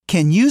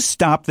Can you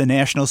stop the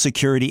National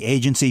Security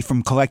Agency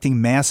from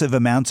collecting massive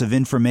amounts of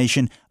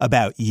information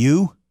about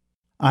you?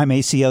 I'm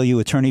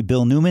ACLU attorney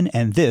Bill Newman,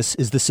 and this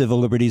is the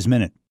Civil Liberties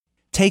Minute.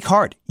 Take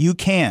heart. You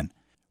can.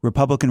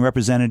 Republican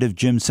Representative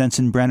Jim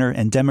Sensenbrenner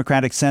and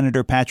Democratic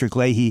Senator Patrick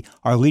Leahy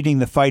are leading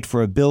the fight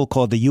for a bill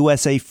called the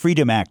USA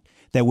Freedom Act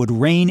that would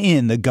rein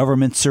in the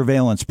government's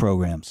surveillance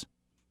programs.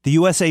 The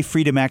USA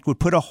Freedom Act would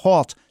put a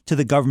halt to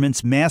the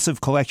government's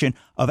massive collection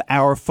of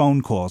our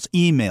phone calls,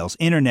 emails,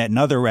 internet, and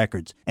other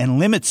records, and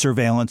limit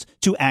surveillance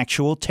to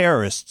actual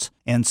terrorists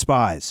and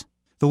spies.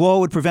 The law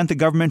would prevent the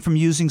government from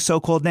using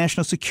so-called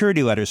national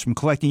security letters from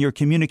collecting your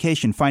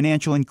communication,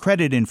 financial, and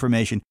credit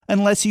information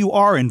unless you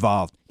are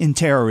involved in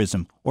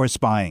terrorism or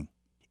spying.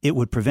 It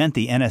would prevent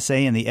the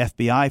NSA and the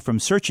FBI from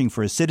searching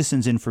for a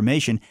citizen's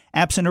information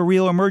absent a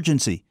real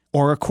emergency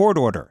or a court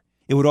order.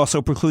 It would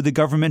also preclude the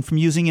government from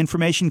using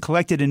information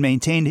collected and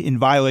maintained in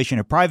violation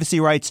of privacy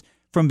rights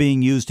from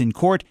being used in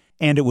court,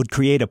 and it would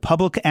create a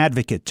public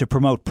advocate to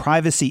promote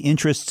privacy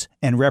interests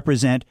and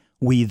represent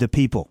we the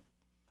people.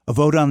 A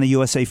vote on the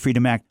USA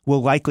Freedom Act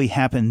will likely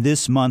happen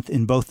this month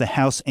in both the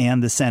House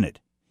and the Senate.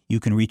 You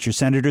can reach your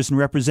senators and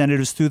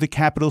representatives through the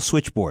Capitol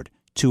switchboard,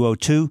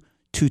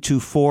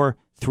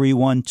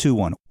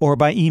 202-224-3121, or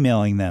by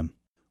emailing them.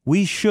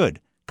 We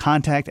should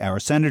contact our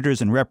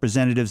senators and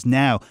representatives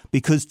now,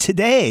 because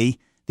today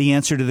the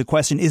answer to the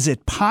question, is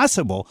it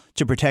possible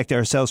to protect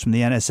ourselves from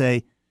the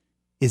NSA,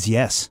 is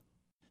yes.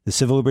 The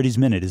Civil Liberties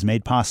Minute is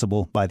made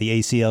possible by the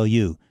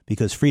ACLU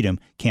because freedom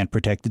can't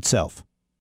protect itself.